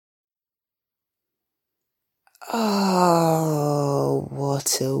Oh,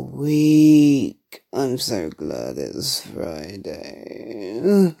 what a week. I'm so glad it's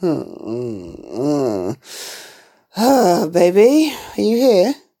Friday. Baby, are you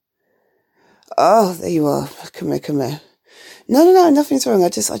here? Oh, there you are. Come here, come here. No, nothing's wrong. I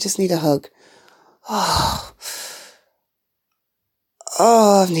just need a hug. Oh,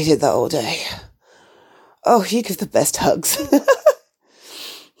 I've needed that all day. Oh, you give the best hugs.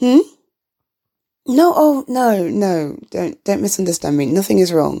 Hmm? No, oh, no. Don't misunderstand me. Nothing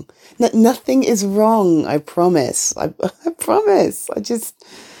is wrong. Nothing is wrong. I promise. I promise.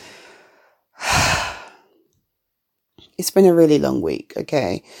 It's been a really long week,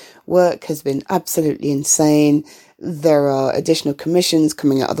 okay? Work has been absolutely insane. There are additional commissions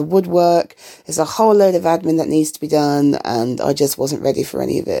coming out of the woodwork. There's a whole load of admin that needs to be done, and I just wasn't ready for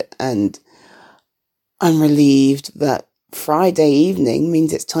any of it. And I'm relieved that Friday evening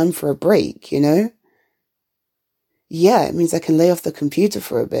means it's time for a break, you know? Yeah, it means I can lay off the computer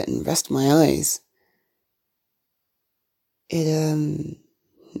for a bit and rest my eyes. It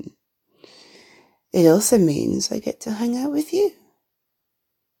also means I get to hang out with you.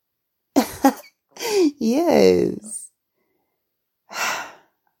 Yes.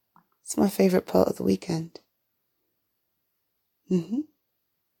 It's my favourite part of the weekend.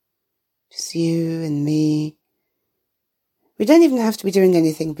 Just you and me. We don't even have to be doing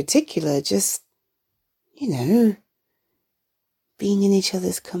anything particular, just, being in each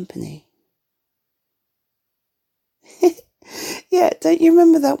other's company. Yeah, don't you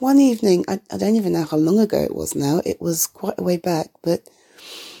remember that one evening? I don't even know how long ago it was now. It was quite a way back, but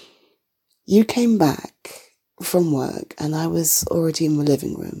you came back from work and I was already in my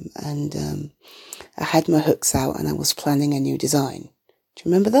living room and I had my hooks out and I was planning a new design. Do you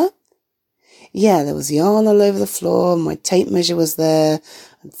remember that? Yeah, there was yarn all over the floor, my tape measure was there,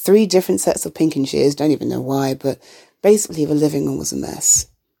 3 different sets of pinking shears, don't even know why, but basically the living room was a mess.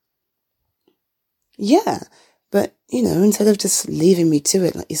 Yeah, but, instead of just leaving me to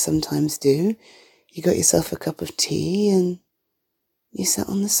it like you sometimes do, you got yourself a cup of tea and you sat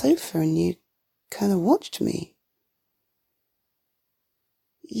on the sofa and you kind of watched me.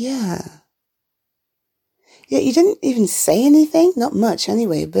 Yeah. Yeah, you didn't even say anything, not much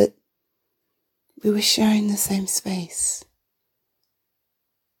anyway, but we were sharing the same space.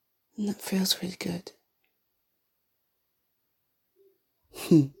 And that feels really good.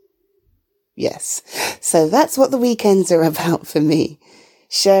 Yes. So that's what the weekends are about for me.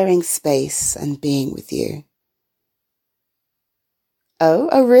 Sharing space and being with you.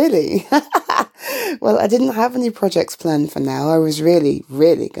 Oh, really? Well, I didn't have any projects planned for now. I was really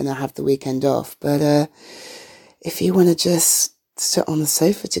going to have the weekend off. But if you want to just sit on the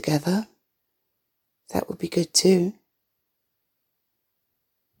sofa together, that would be good too.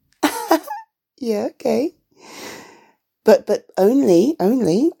 Yeah, okay. But only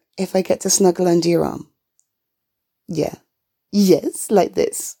if I get to snuggle under your arm. Yeah. Yes, like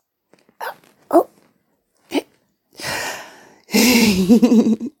this. Oh.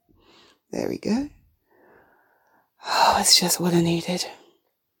 There we go. Oh, it's just what I needed.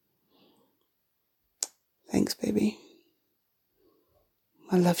 Thanks, baby.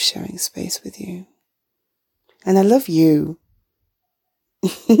 I love sharing space with you. And I love you.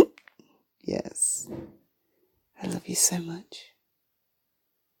 Yes. I love you so much.